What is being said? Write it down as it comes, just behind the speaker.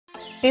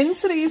In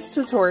today's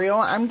tutorial,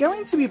 I'm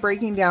going to be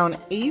breaking down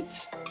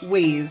 8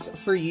 ways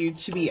for you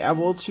to be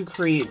able to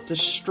create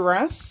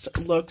distressed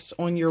looks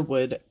on your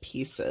wood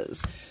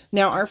pieces.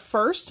 Now, our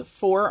first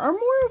 4 are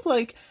more of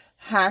like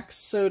hacks,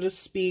 so to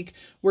speak.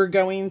 We're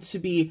going to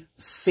be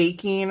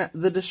faking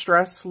the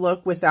distressed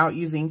look without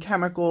using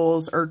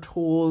chemicals or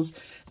tools,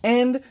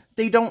 and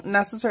they don't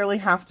necessarily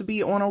have to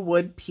be on a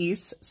wood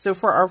piece. So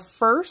for our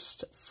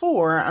first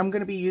 4, I'm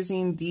going to be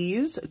using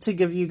these to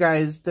give you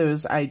guys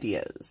those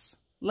ideas.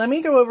 Let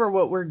me go over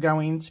what we're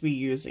going to be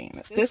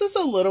using. This is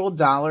a little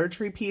Dollar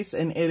Tree piece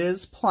and it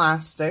is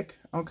plastic,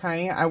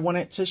 okay? I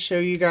wanted to show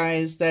you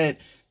guys that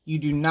you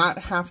do not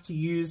have to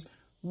use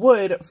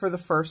wood for the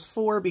first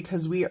 4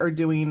 because we are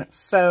doing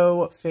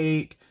faux,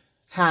 fake,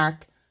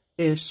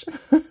 hack-ish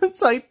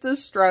type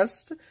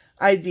distressed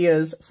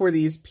ideas for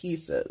these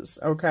pieces,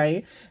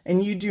 okay?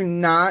 And you do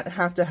not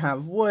have to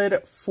have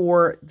wood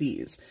for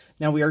these.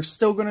 Now, we are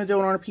still going to do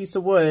it on a piece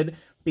of wood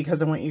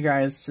because I want you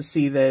guys to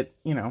see that,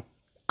 you know,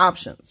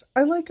 options.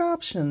 I like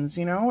options,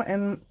 you know,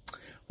 and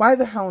why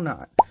the hell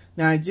not?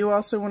 Now, I do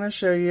also want to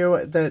show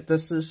you that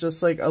this is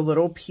just like a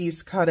little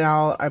piece cut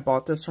out. I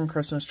bought this from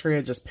Christmas Tree.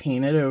 I just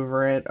painted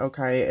over it,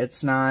 okay?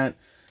 It's not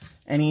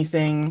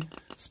anything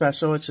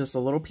special. It's just a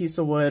little piece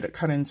of wood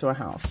cut into a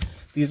house.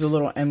 These are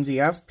little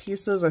MDF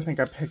pieces I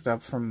think I picked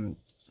up from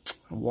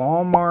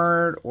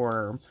Walmart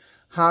or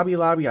Hobby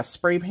Lobby. I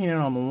spray painted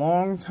them a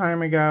long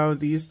time ago.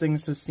 These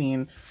things have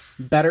seen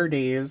better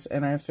days,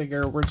 and I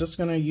figure we're just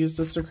going to use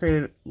this to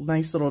create a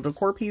nice little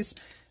decor piece,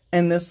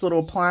 and this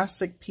little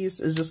plastic piece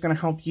is just going to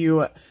help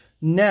you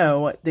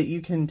know that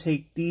you can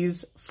take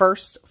these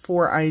first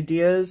 4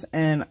 ideas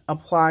and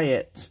apply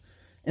it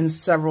in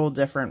several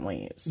different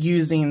ways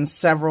using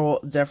several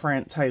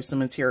different types of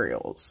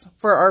materials.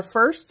 For our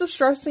first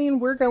distressing,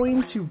 we're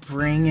going to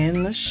bring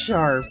in the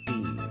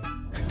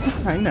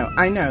Sharpie. I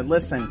know,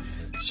 listen,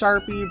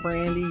 Sharpie,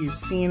 Brandi, you've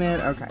seen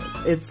it. Okay,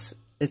 it's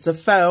a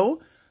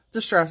faux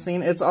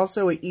distressing. It's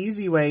also an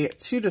easy way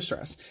to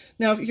distress.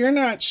 Now, if you're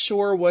not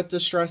sure what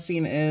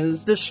distressing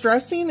is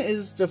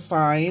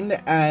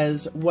defined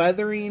as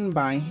weathering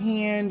by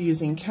hand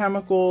using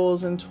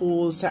chemicals and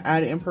tools to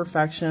add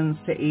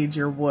imperfections to age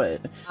your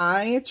wood.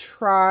 I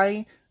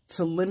try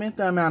to limit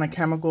the amount of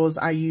chemicals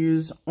I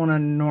use on a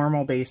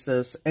normal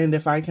basis, and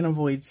if I can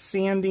avoid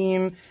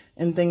sanding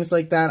and things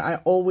like that,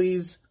 I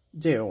always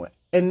do.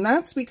 And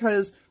that's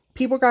because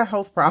people got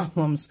health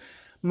problems.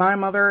 My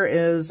mother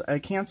is a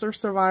cancer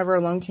survivor,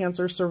 lung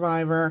cancer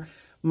survivor.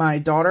 My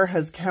daughter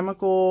has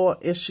chemical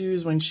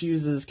issues when she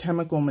uses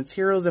chemical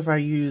materials. If I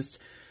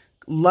used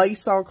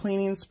Lysol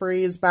cleaning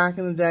sprays back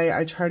in the day,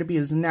 I try to be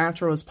as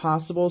natural as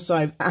possible. So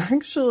I've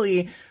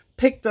actually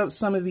picked up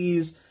some of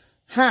these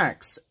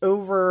hacks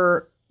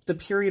over the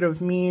period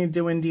of me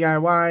doing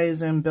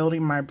DIYs and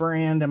building my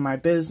brand and my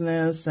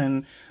business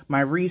and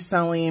my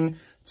reselling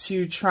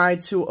to try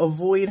to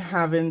avoid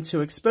having to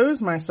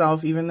expose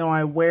myself, even though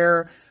I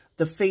wear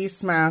the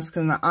face mask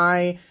and the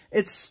eye.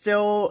 It's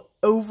still,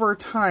 over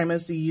time,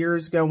 as the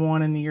years go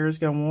on and the years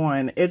go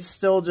on, it's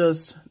still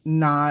just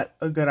not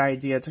a good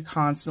idea to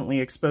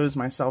constantly expose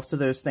myself to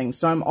those things.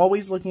 So I'm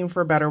always looking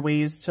for better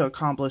ways to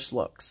accomplish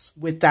looks.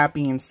 With that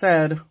being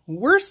said,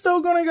 we're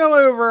still going to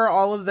go over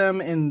all of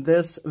them in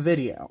this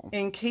video.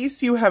 In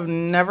case you have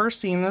never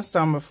seen this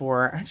done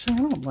before, actually, I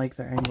don't like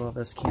the angle of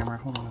this camera.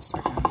 Hold on a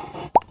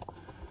second.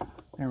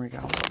 There we go,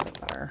 a little bit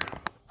better.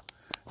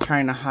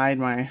 Trying to hide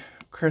my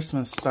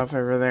Christmas stuff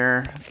over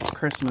there. It's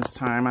Christmas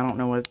time. I don't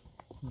know what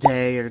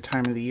day or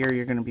time of the year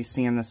you're going to be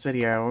seeing this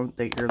video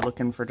that you're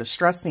looking for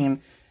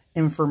distressing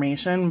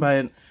information,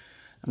 but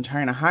I'm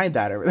trying to hide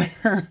that over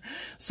there.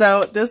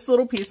 So this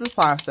little piece is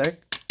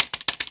plastic,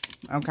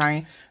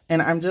 okay?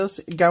 And I'm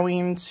just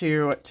going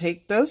to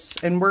take this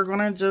and we're going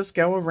to just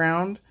go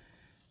around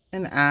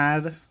and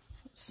add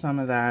some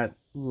of that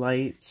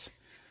light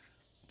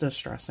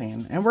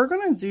distressing. And we're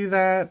going to do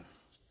that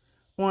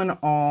on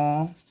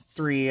all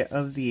 3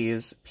 of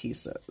these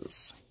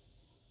pieces.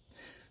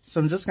 So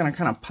I'm just going to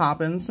kind of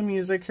pop in some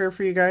music here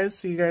for you guys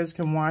so you guys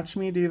can watch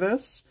me do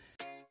this.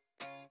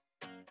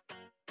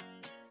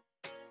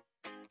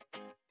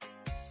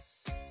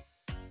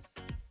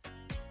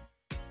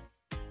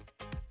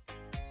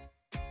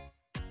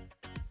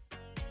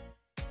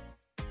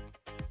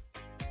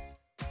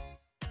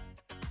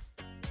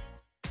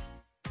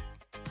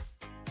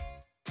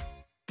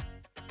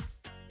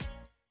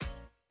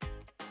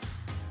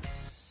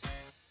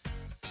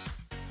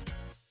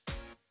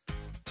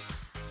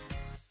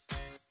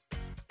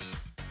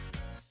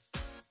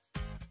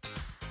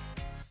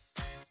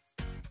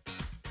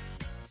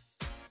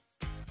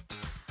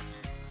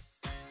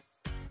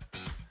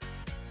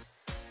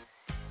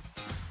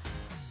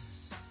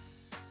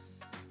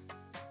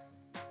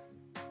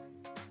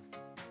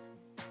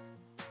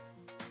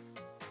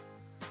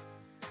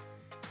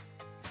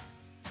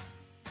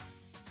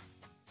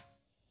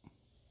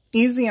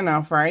 Easy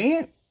enough,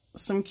 right?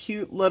 Some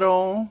cute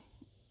little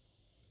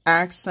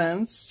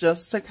accents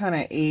just to kind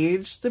of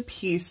age the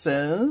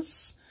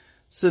pieces.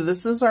 So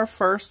this is our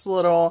first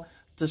little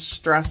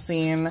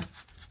distressing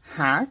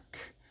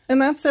hack.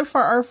 And that's it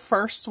for our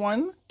first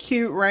one.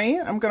 Cute, right?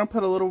 I'm going to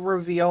put a little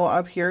reveal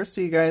up here so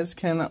you guys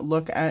can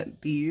look at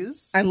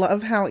these. I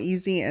love how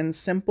easy and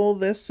simple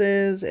this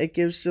is. It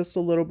gives just a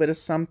little bit of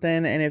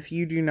something. And if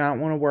you do not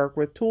want to work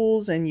with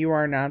tools and you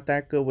are not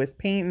that good with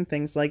paint and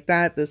things like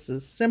that, this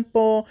is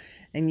simple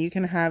and you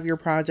can have your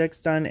projects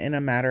done in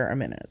a matter of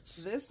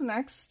minutes. This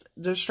next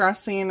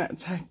distressing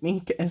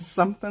technique is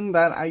something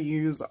that I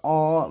use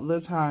all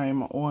the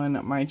time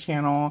on my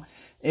channel.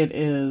 It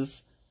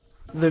is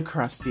the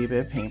Crusty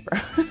bit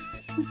paintbrush.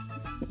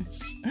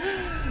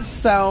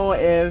 So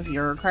if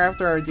you're a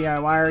crafter or a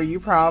DIYer, you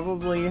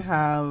probably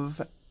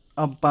have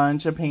a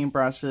bunch of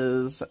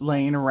paintbrushes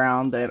laying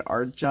around that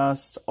are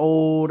just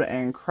old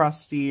and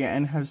crusty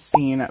and have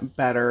seen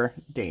better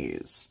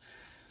days.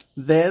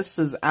 This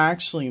is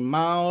actually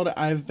mild.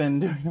 I've been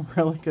doing a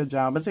really good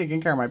job of taking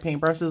care of my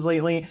paintbrushes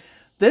lately.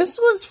 This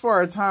was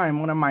for a time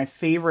one of my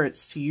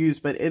favorites to use,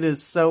 but it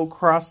is so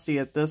crusty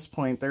at this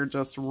point. They're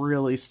just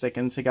really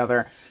sticking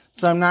together.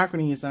 So I'm not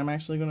going to use that. I'm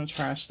actually going to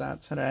trash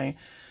that today.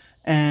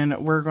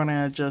 And we're going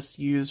to just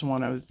use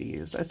one of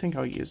these. I think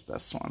I'll use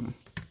this one.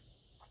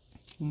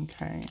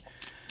 Okay.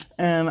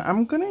 And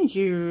I'm going to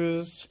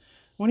use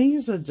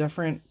a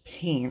different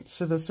paint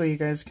so this way you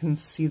guys can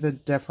see the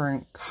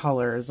different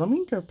colors. Let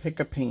me go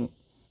pick a paint.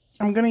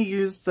 I'm going to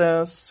use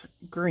this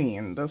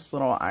green, this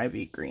little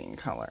ivy green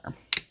color.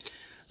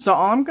 So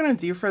all I'm going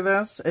to do for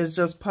this is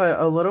just put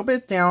a little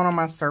bit down on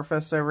my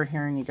surface over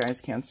here, and you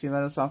guys can't see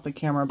that, it's off the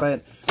camera,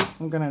 but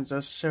I'm going to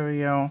just show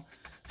you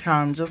how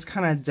I'm just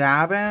kind of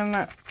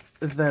dabbing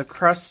the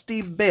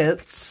crusty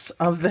bits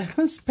of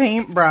this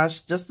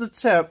paintbrush, just the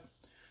tip,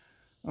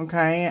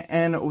 okay?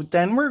 And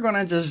then we're going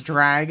to just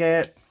drag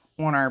it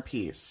on our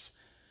piece,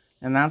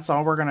 and that's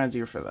all we're going to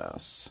do for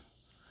this.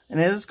 And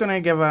it is going to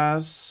give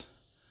us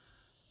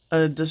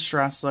a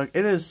distressed look.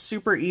 It is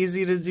super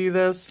easy to do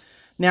this.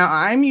 Now,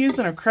 I'm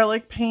using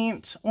acrylic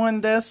paint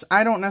on this.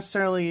 I don't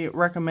necessarily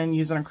recommend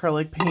using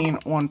acrylic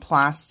paint on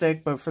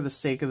plastic, but for the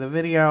sake of the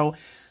video,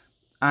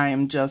 I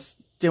am just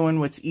doing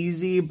what's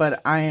easy,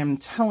 but I am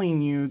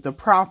telling you the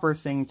proper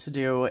thing to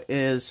do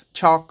is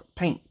chalk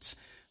paint.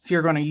 If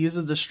you're going to use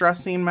a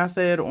distressing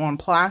method on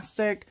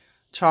plastic,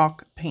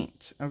 chalk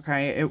paint,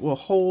 okay? It will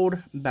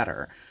hold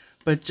better,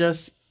 but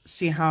just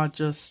see how it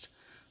just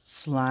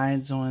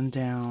slides on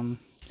down.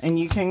 And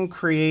you can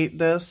create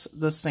this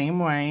the same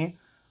way.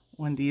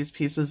 On these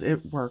pieces,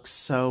 it works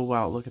so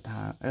well. Look at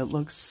that. It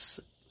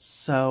looks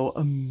so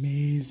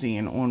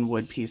amazing on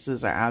wood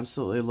pieces. I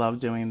absolutely love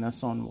doing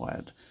this on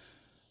wood.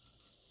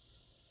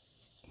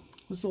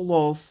 It's a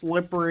little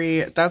slippery.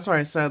 That's why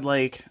I said,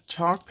 like,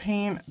 chalk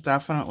paint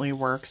definitely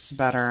works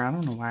better. I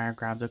don't know why I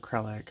grabbed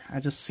acrylic. I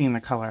just seen the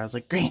color. I was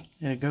like, green.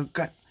 It'll go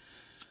good.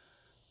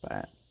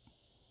 But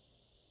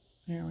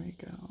there we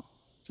go.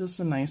 Just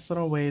a nice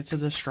little way to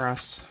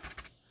distress.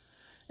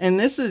 And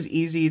this is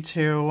easy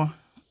too.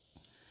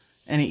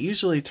 And it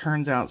usually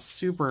turns out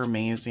super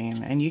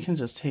amazing. And you can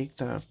just take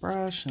the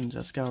brush and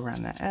just go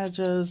around the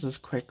edges as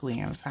quickly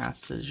and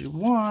fast as you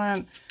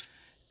want.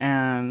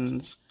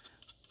 And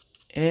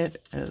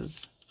it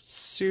is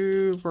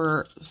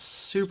super,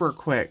 super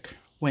quick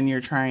when you're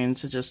trying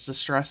to just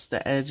distress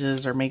the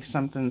edges or make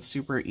something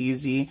super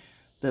easy.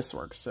 This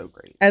works so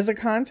great. As a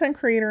content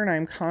creator and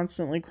I'm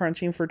constantly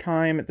crunching for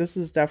time, this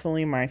is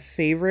definitely my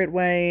favorite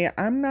way.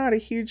 I'm not a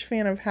huge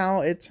fan of how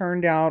it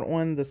turned out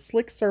on the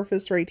slick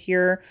surface right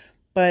here,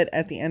 but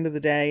at the end of the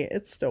day,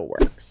 it still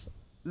works.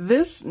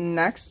 This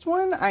next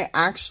one I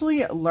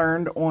actually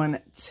learned on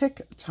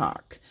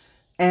TikTok.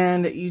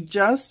 And you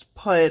just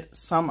put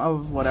some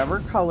of whatever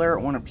color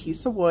on a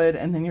piece of wood,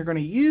 and then you're going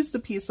to use the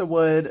piece of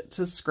wood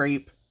to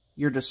scrape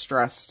your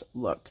distressed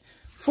look.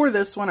 For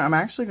this one, I'm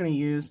actually going to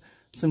use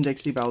some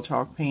Dixie Belle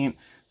chalk paint.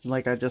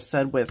 Like I just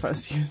said with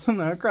us using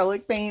the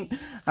acrylic paint,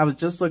 I was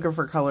just looking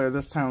for color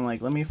this time. I'm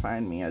like, let me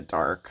find me a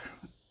dark.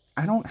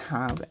 I don't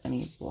have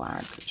any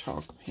black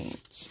chalk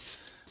paint,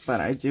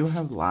 but I do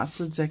have lots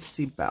of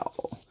Dixie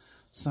Belle.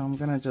 So I'm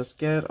going to just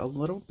get a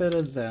little bit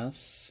of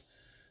this,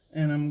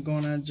 and I'm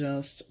going to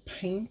just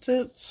paint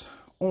it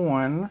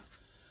on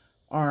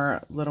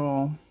our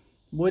little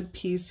wood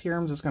piece here.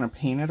 I'm just going to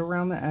paint it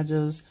around the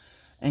edges,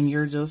 and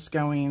you're just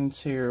going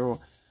to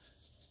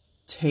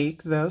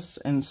take this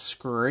and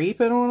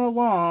scrape it on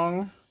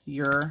along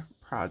your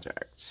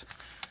project.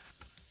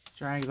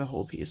 Drag the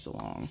whole piece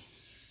along.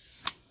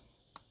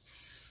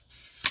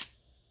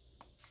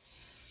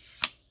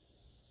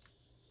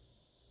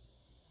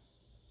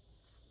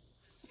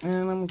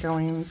 And I'm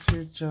going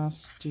to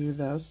just do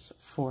this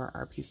for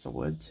our piece of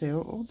wood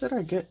too. Oh, did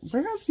I get,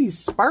 where are these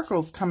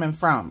sparkles coming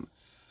from?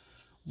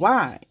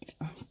 Why?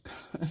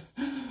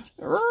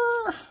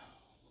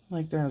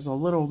 Like there's a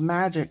little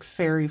magic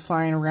fairy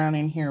flying around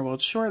in here. Well,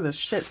 sure, the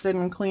shit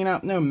didn't clean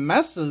up no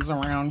messes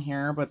around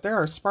here, but there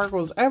are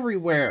sparkles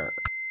everywhere.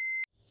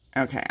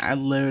 Okay, I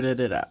loaded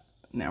it up.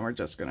 Now we're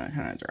just gonna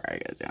kind of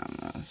drag it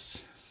down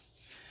this.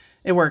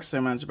 It works so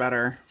much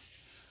better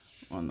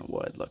on the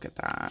wood. Look at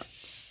that.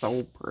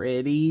 So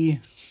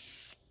pretty.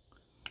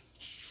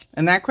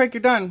 And that quick,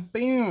 you're done.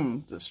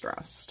 Boom.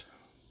 Distressed.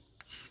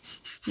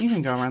 You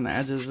can go around the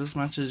edges as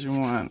much as you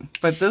want.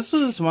 But this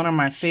was one of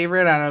my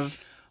favorite out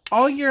of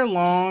all year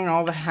long,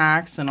 all the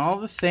hacks and all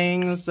the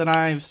things that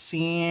I've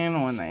seen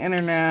on the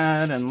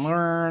internet and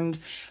learned.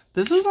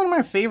 This is one of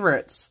my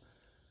favorites.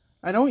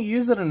 I don't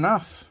use it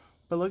enough,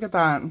 but look at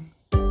that.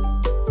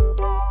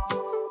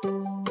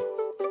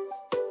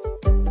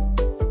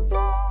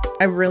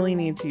 I really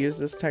need to use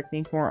this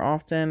technique more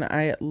often.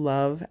 I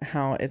love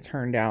how it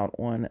turned out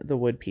on the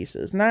wood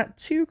pieces. Not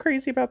too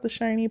crazy about the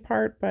shiny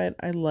part, but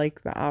I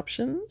like the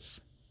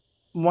options.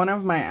 One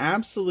of my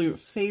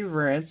absolute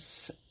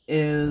favorites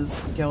is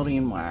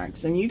Gilding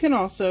Wax. And you can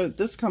also,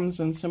 this comes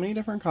in so many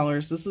different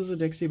colors. This is a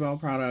Dixie Belle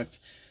product.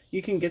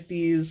 You can get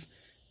these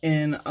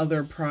in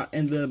other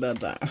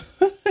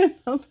in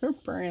other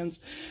brands.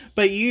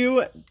 But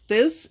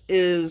this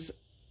is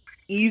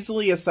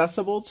easily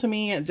accessible to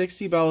me.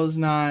 Dixie Belle is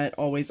not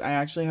always. I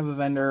actually have a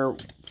vendor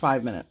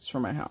 5 minutes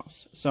from my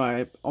house, so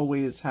I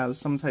always have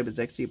some type of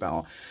Dixie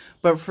Belle.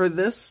 But for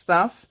this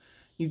stuff,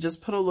 you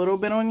just put a little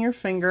bit on your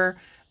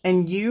finger,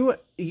 and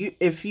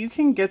if you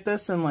can get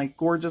this in like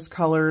gorgeous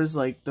colors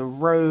like the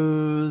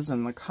rose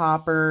and the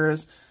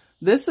coppers,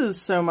 this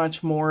is so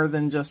much more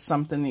than just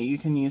something that you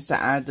can use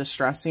to add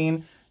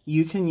distressing.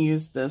 You can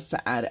use this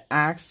to add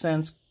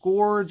accents,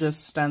 gorgeous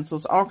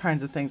stencils, all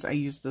kinds of things. I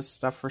use this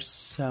stuff for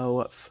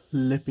so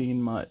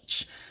flipping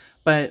much.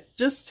 But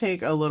just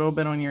take a little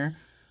bit on your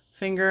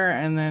finger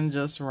and then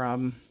just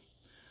rub.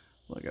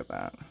 Look at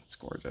that. It's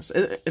gorgeous.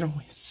 It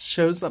always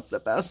shows up the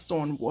best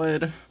on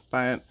wood.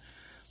 But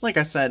like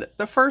I said,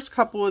 the first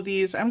couple of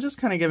these, I'm just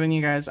kind of giving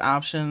you guys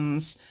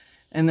options.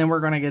 And then we're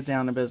going to get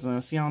down to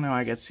business. Y'all know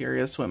I get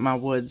serious with my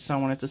wood, so I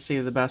wanted to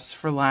save the best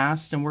for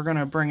last. And we're going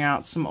to bring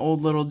out some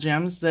old little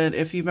gems that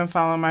if you've been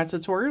following my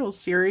tutorial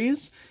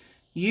series,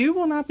 you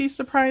will not be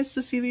surprised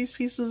to see these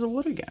pieces of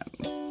wood again.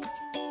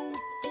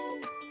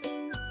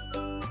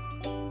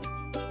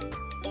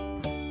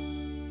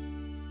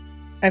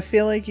 I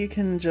feel like you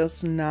can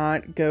just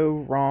not go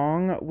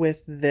wrong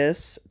with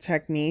this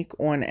technique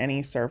on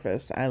any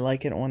surface. I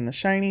like it on the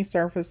shiny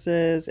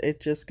surfaces.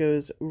 It just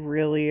goes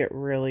really,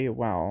 really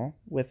well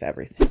with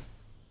everything.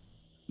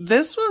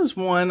 This was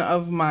one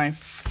of my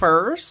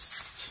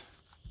first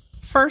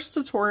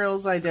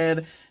tutorials I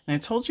did. And I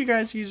told you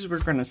guys you were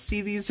going to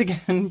see these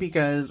again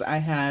because I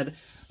had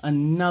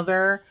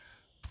another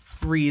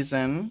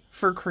reason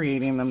for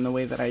creating them the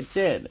way that I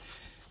did.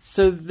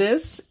 So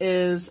this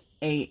is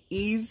an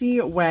easy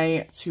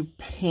way to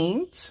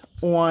paint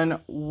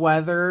on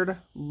weathered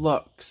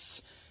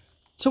looks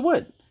to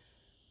wood.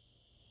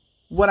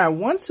 What I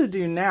want to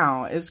do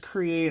now is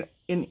create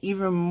an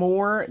even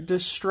more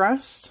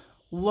distressed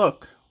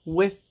look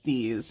with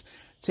these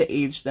to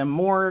age them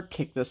more,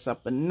 kick this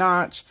up a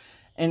notch,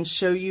 and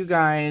show you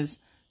guys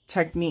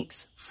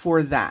techniques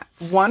for that.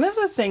 One of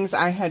the things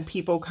I had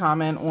people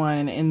comment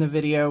on in the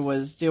video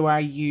was, do I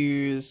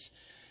use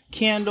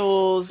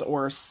candles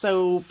or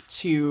soap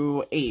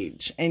to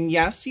age? And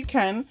yes, you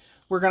can.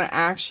 We're going to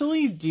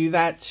actually do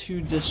that to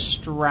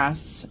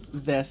distress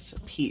this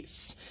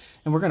piece.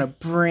 And we're going to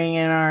bring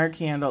in our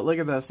candle. Look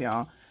at this,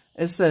 y'all.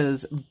 It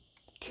says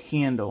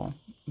candle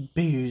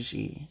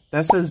bougie.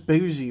 That says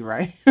bougie,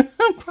 right?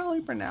 I'm probably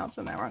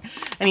pronouncing that wrong.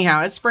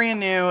 Anyhow, it's brand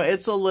new.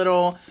 It's a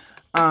little,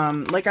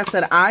 like I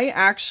said, I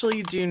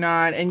actually do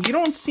not, and you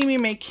don't see me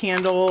make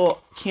candles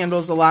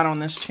a lot on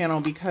this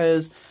channel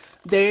because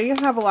they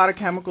have a lot of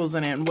chemicals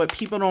in it. And what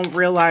people don't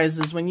realize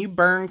is when you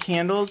burn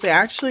candles, they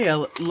actually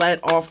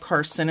let off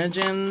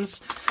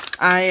carcinogens.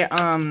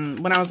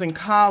 When I was in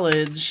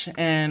college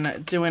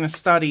and doing a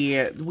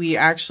study, we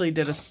actually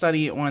did a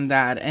study on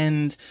that.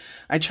 And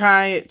I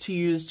try to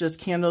use just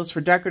candles for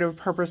decorative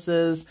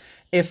purposes.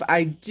 If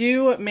I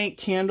do make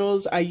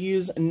candles, I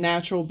use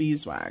natural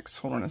beeswax.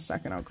 Hold on a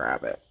second, I'll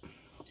grab it.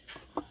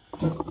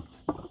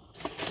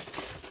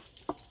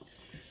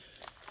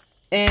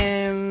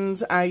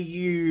 And I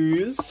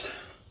use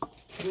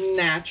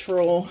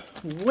natural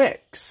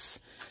wicks.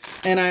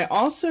 And I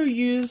also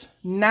use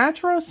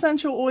natural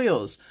essential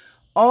oils.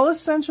 All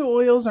essential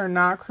oils are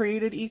not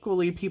created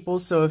equally, people.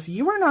 So if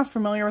you are not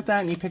familiar with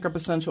that and you pick up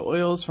essential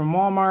oils from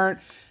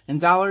Walmart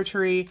and Dollar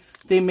Tree,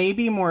 they may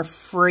be more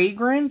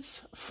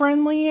fragrance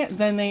friendly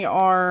than they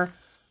are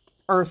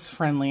earth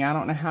friendly. I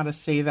don't know how to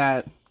say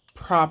that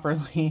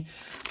properly,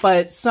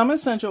 but some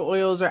essential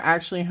oils are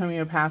actually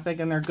homeopathic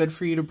and they're good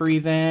for you to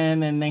breathe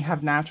in, and they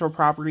have natural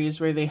properties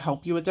where they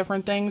help you with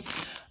different things.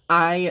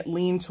 I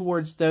lean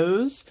towards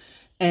those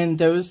and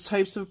those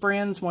types of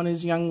brands. One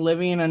is Young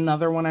Living.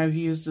 Another one I've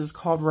used is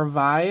called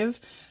Revive.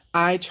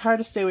 I try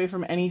to stay away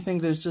from anything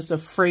that's just a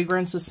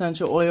fragrance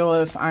essential oil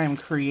if I am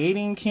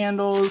creating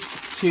candles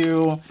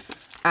to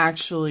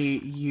actually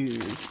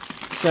use.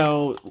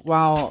 So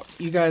while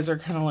you guys are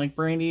kind of like,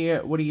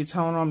 Brandi, what are you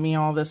telling me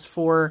all this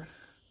for?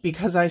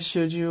 Because I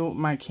showed you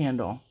my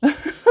candle.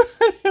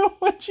 I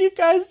don't want want you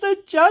guys to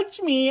judge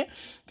me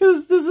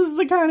because this is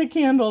the kind of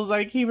candles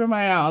I keep in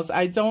my house.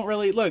 I don't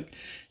really, look,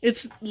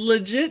 it's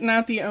legit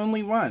not the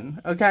only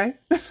one, okay?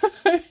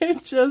 I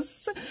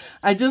just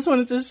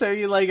wanted to show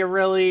you, like, it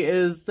really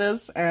is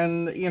this,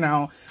 and, you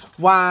know,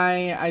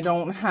 why I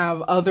don't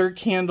have other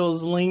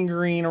candles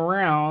lingering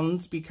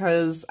around,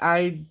 because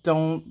I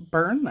don't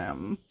burn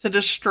them. To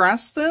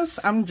distress this,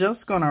 I'm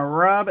just gonna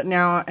rub.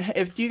 Now,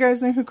 if you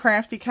guys know who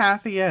Crafty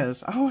Kathy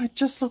is, oh,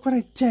 look what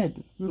I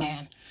did,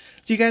 man.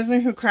 Do you guys know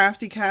who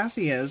Crafty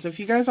Kathy is? If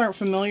you guys aren't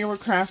familiar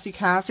with Crafty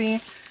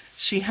Kathy,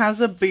 she has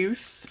a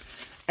booth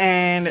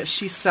and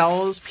she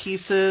sells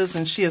pieces,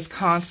 and she is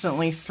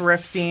constantly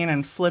thrifting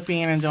and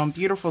flipping and doing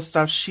beautiful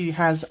stuff. She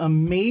has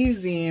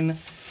amazing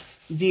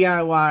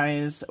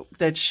DIYs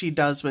that she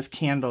does with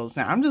candles.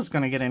 Now, I'm just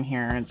going to get in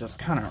here and just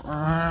kind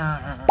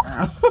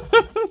of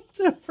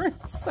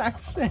different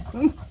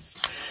sections.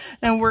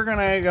 And we're going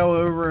to go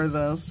over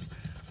this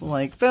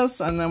like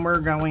this, and then we're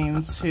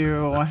going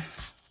to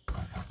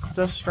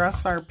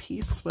distress our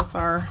piece with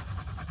our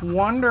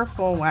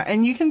wonderful wax.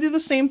 And you can do the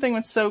same thing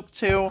with soap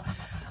too.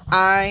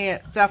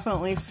 I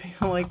definitely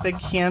feel like the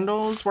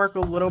candles work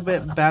a little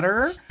bit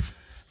better,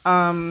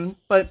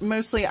 but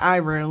mostly I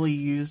rarely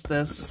use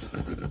this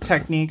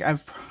technique.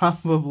 I've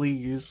probably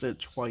used it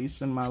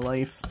twice in my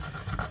life.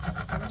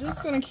 I'm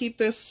just going to keep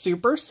this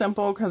super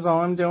simple because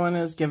all I'm doing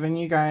is giving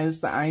you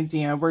guys the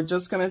idea. We're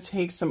just going to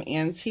take some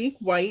antique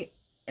white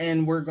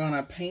and we're going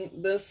to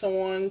paint this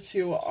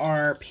onto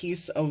our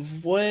piece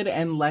of wood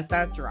and let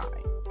that dry.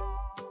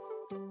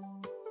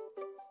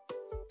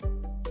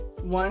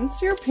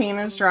 Once your paint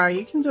is dry,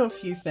 you can do a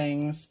few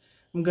things.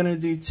 I'm going to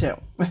do two.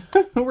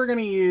 We're going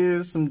to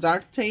use some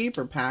duct tape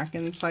or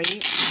packing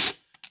tight.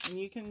 And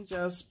you can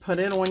just put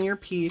it on your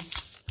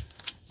piece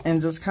and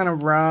just kind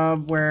of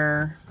rub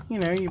where, you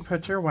know, you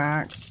put your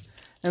wax.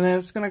 And then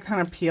it's going to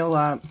kind of peel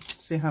up.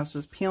 See how it's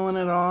just peeling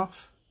it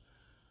off?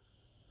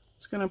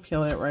 It's going to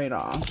peel it right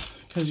off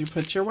because you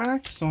put your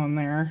wax on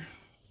there.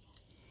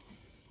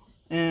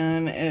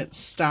 And it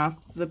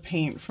stopped the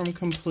paint from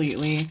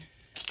completely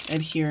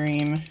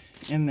adhering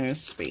in those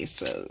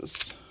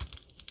spaces.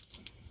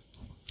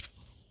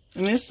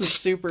 And this is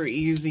super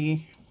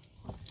easy,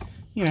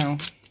 you know,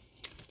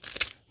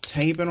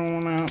 tape it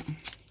on up,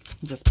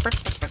 just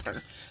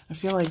I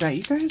feel like that.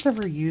 You guys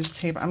ever use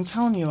tape? I'm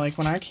telling you, like,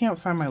 when I can't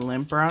find my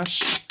lint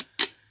brush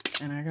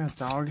and I got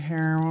dog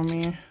hair on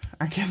me,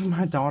 I give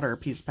my daughter a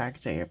piece of pack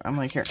tape. I'm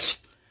like, here,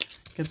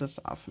 get this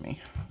off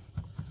me.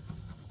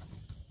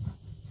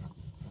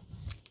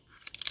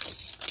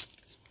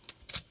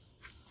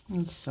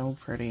 It's so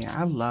pretty.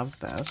 I love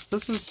this.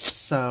 This is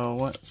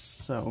so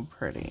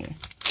pretty.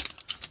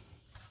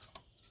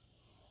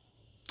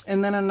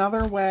 And then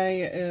another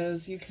way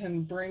is you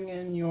can bring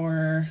in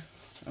your,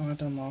 oh, I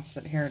done lost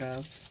it. Here it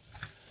is.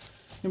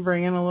 You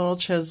bring in a little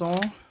chisel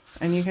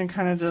and you can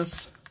kind of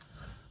just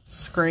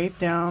scrape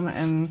down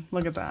and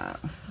look at that.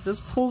 It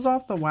just pulls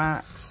off the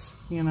wax,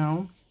 you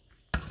know.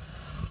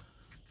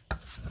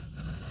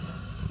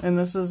 And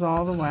this is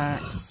all the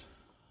wax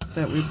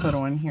that we put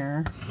on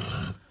here.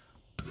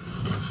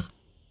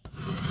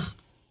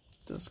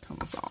 Just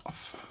comes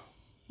off.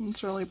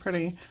 It's really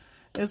pretty.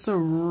 It's a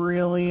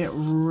really,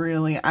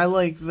 I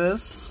like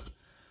this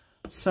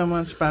so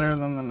much better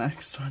than the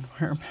next one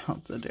we're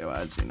about to do.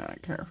 I do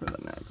not care for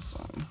the next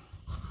one.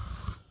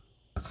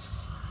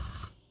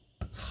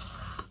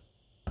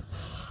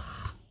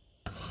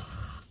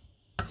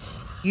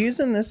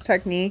 Using this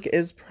technique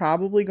is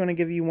probably going to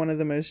give you one of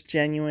the most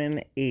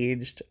genuine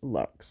aged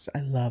looks. I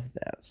love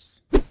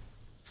this.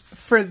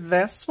 For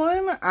this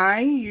one,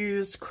 I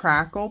used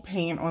crackle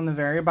paint on the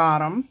very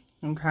bottom.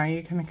 Okay,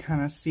 you can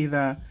kind of see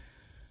the,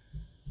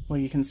 well,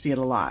 you can see it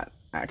a lot,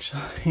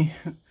 actually.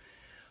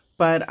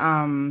 But,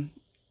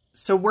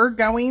 so we're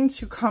going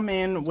to come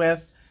in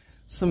with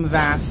some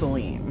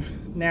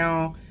Vaseline.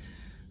 Now,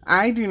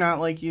 I do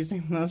not like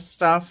using this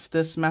stuff,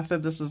 this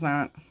method. This is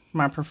not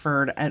my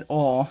preferred at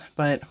all.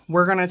 But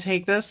we're going to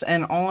take this,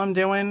 and all I'm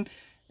doing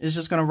is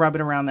just going to rub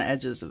it around the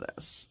edges of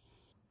this.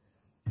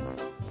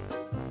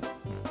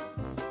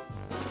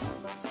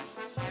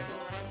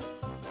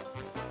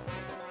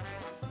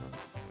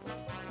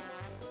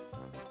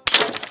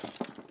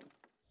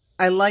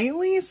 I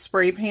lightly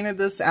spray painted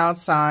this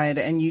outside,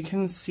 and you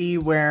can see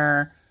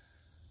where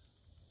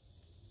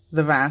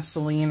the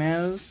Vaseline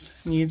is.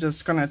 And you're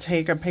just going to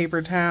take a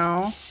paper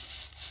towel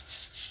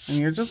and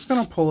you're just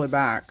going to pull it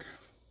back.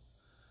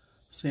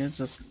 See, it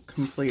just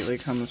completely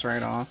comes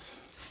right off.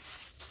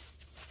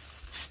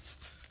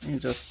 It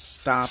just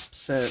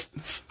stops it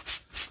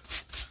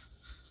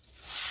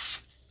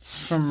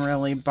from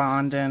really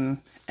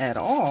bonding at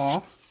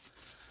all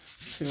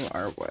to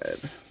our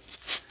wood.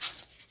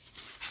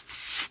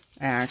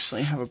 I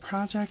actually have a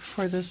project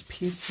for this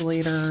piece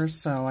later,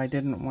 so I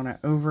didn't want to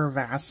over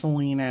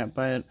Vaseline it,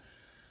 but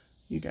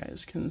you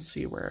guys can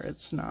see where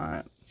it's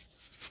not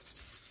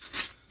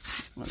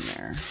on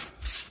there.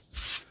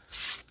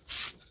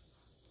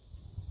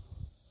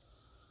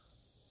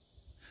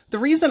 The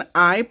reason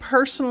I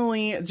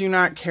personally do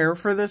not care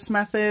for this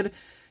method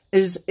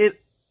is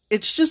it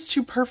it's just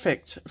too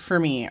perfect for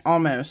me,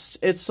 almost.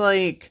 It's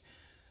like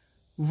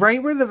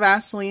right where the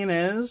Vaseline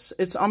is,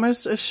 it's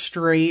almost a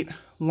straight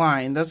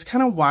line. That's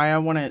kind of why I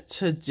wanted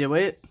to do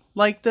it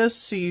like this,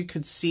 so you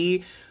could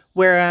see.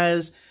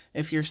 Whereas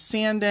if you're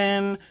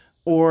sanding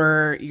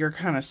or you're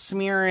kind of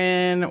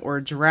smearing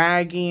or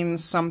dragging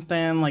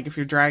something, like if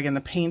you're dragging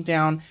the paint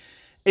down,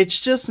 it's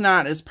just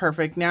not as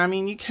perfect. Now, I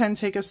mean, you can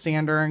take a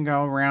sander and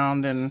go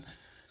around and,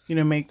 you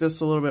know, make this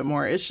a little bit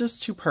more. It's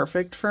just too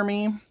perfect for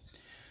me.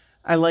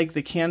 I like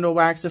the candle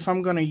wax. If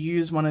I'm going to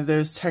use one of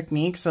those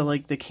techniques, I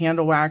like the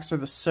candle wax or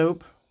the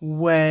soap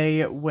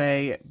way,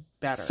 way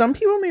better. Some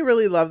people may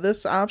really love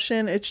this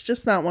option. It's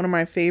just not one of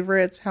my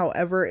favorites.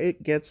 However,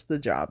 it gets the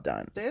job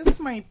done. This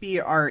might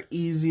be our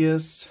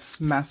easiest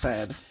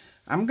method.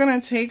 I'm going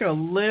to take a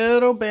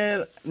little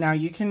bit. Now,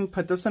 you can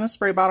put this in a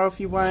spray bottle if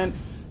you want.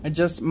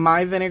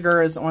 My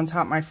vinegar is on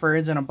top of my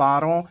fridge in a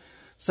bottle.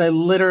 So I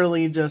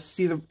literally just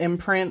see the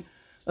imprint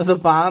of the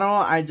bottle.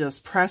 I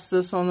just press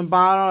this on the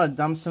bottle. I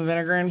dump some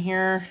vinegar in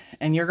here.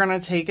 And you're going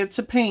to take it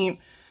to paint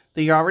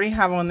that you already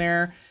have on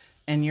there.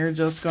 And you're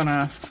just going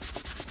to...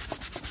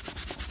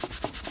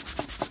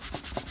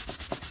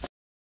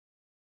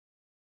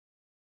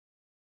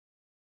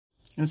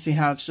 and see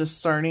how it's just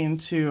starting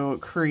to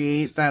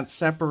create that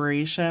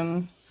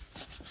separation.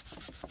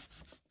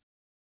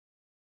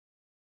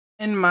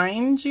 And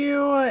mind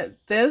you,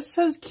 this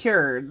has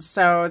cured.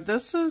 So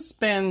this has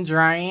been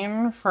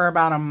drying for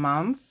about a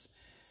month.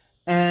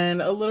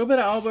 And a little bit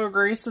of elbow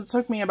grease. It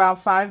took me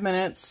about 5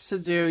 minutes to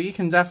do. You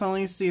can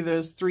definitely see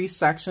those 3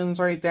 sections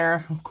right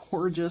there.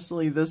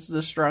 Gorgeously, this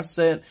distressed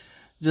it.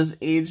 Just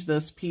aged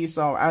this piece.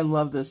 Oh, I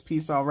love this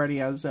piece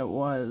already as it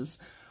was.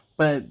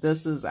 But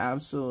this is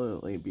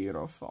absolutely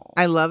beautiful.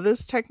 I love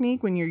this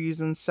technique when you're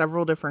using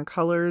several different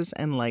colors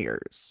and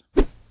layers.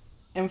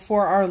 And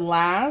for our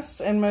last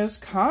and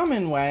most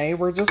common way,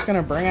 we're just going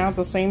to bring out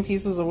the same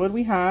pieces of wood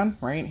we had.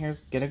 Right,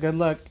 here's, get a good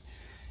look.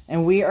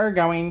 And we are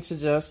going to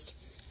just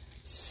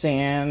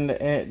sand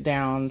it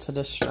down to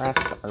distress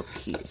our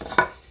piece.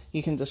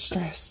 You can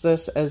distress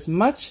this as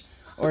much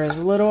or as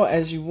little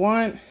as you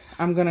want.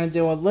 I'm going to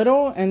do a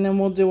little and then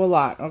we'll do a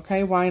lot.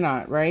 Okay, why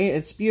not, right?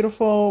 It's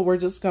beautiful. We're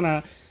just going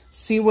to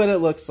see what it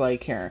looks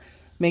like here.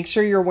 Make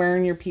sure you're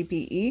wearing your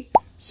PPE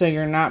so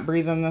you're not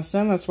breathing this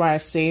in. That's why I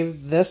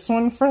saved this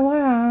one for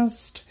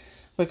last,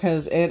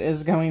 because it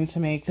is going to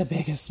make the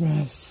biggest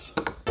mess.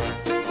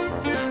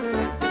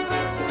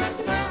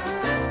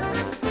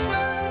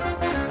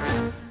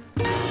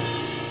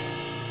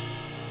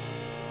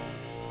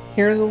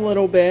 Here's a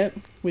little bit.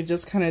 We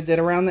just kind of did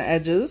around the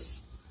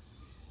edges.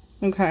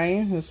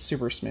 Okay, it's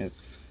super smooth.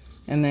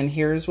 And then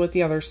here's what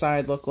the other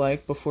side looked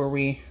like before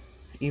we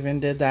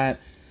even did that.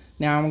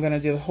 Now I'm going to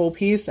do the whole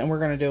piece, and we're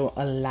going to do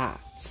a lot.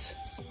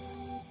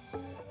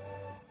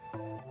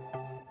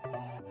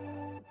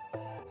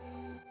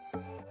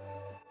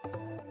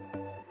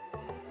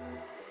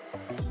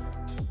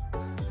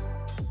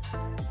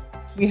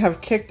 We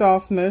have kicked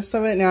off most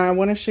of it. Now I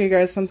want to show you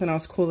guys something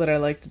else cool that I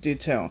like to do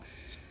too.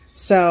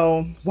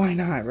 So why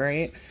not,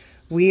 right?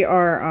 We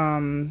are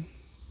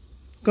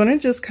going to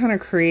just kind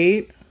of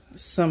create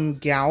some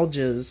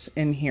gouges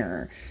in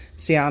here.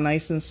 See how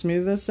nice and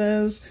smooth this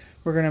is?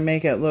 We're going to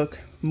make it look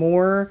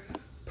more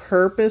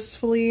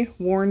purposefully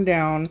worn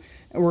down.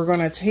 And we're going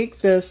to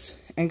take this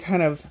and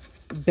kind of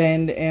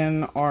bend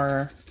in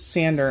our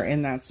sander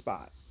in that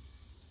spot.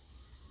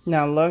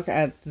 Now look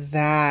at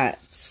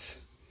that.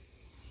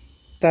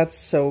 That's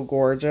so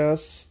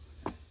gorgeous.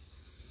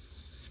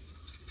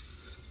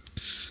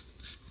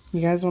 You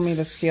guys want me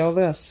to seal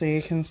this so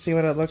you can see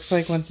what it looks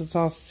like once it's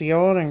all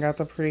sealed and got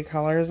the pretty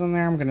colors in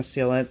there? I'm going to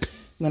seal it,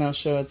 and then I'll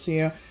show it to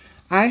you.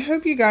 I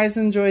hope you guys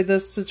enjoyed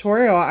this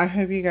tutorial. I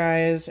hope you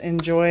guys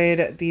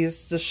enjoyed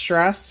these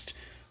distressed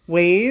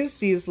ways,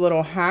 these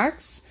little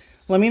hacks.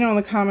 Let me know in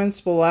the comments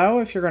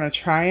below if you're going to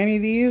try any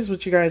of these,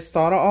 what you guys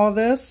thought of all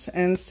this,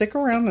 and stick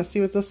around to see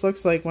what this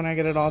looks like when I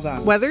get it all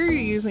done. Whether you're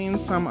using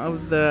some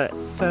of the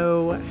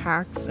faux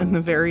hacks in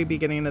the very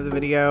beginning of the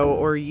video,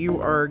 or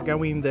you are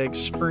going the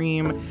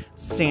extreme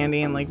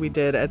sanding like we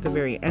did at the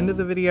very end of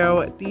the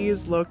video,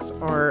 these looks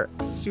are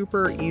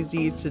super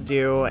easy to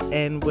do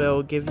and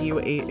will give you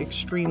an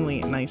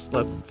extremely nice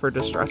look for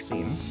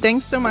distressing.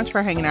 Thanks so much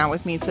for hanging out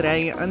with me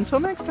today. Until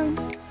next time.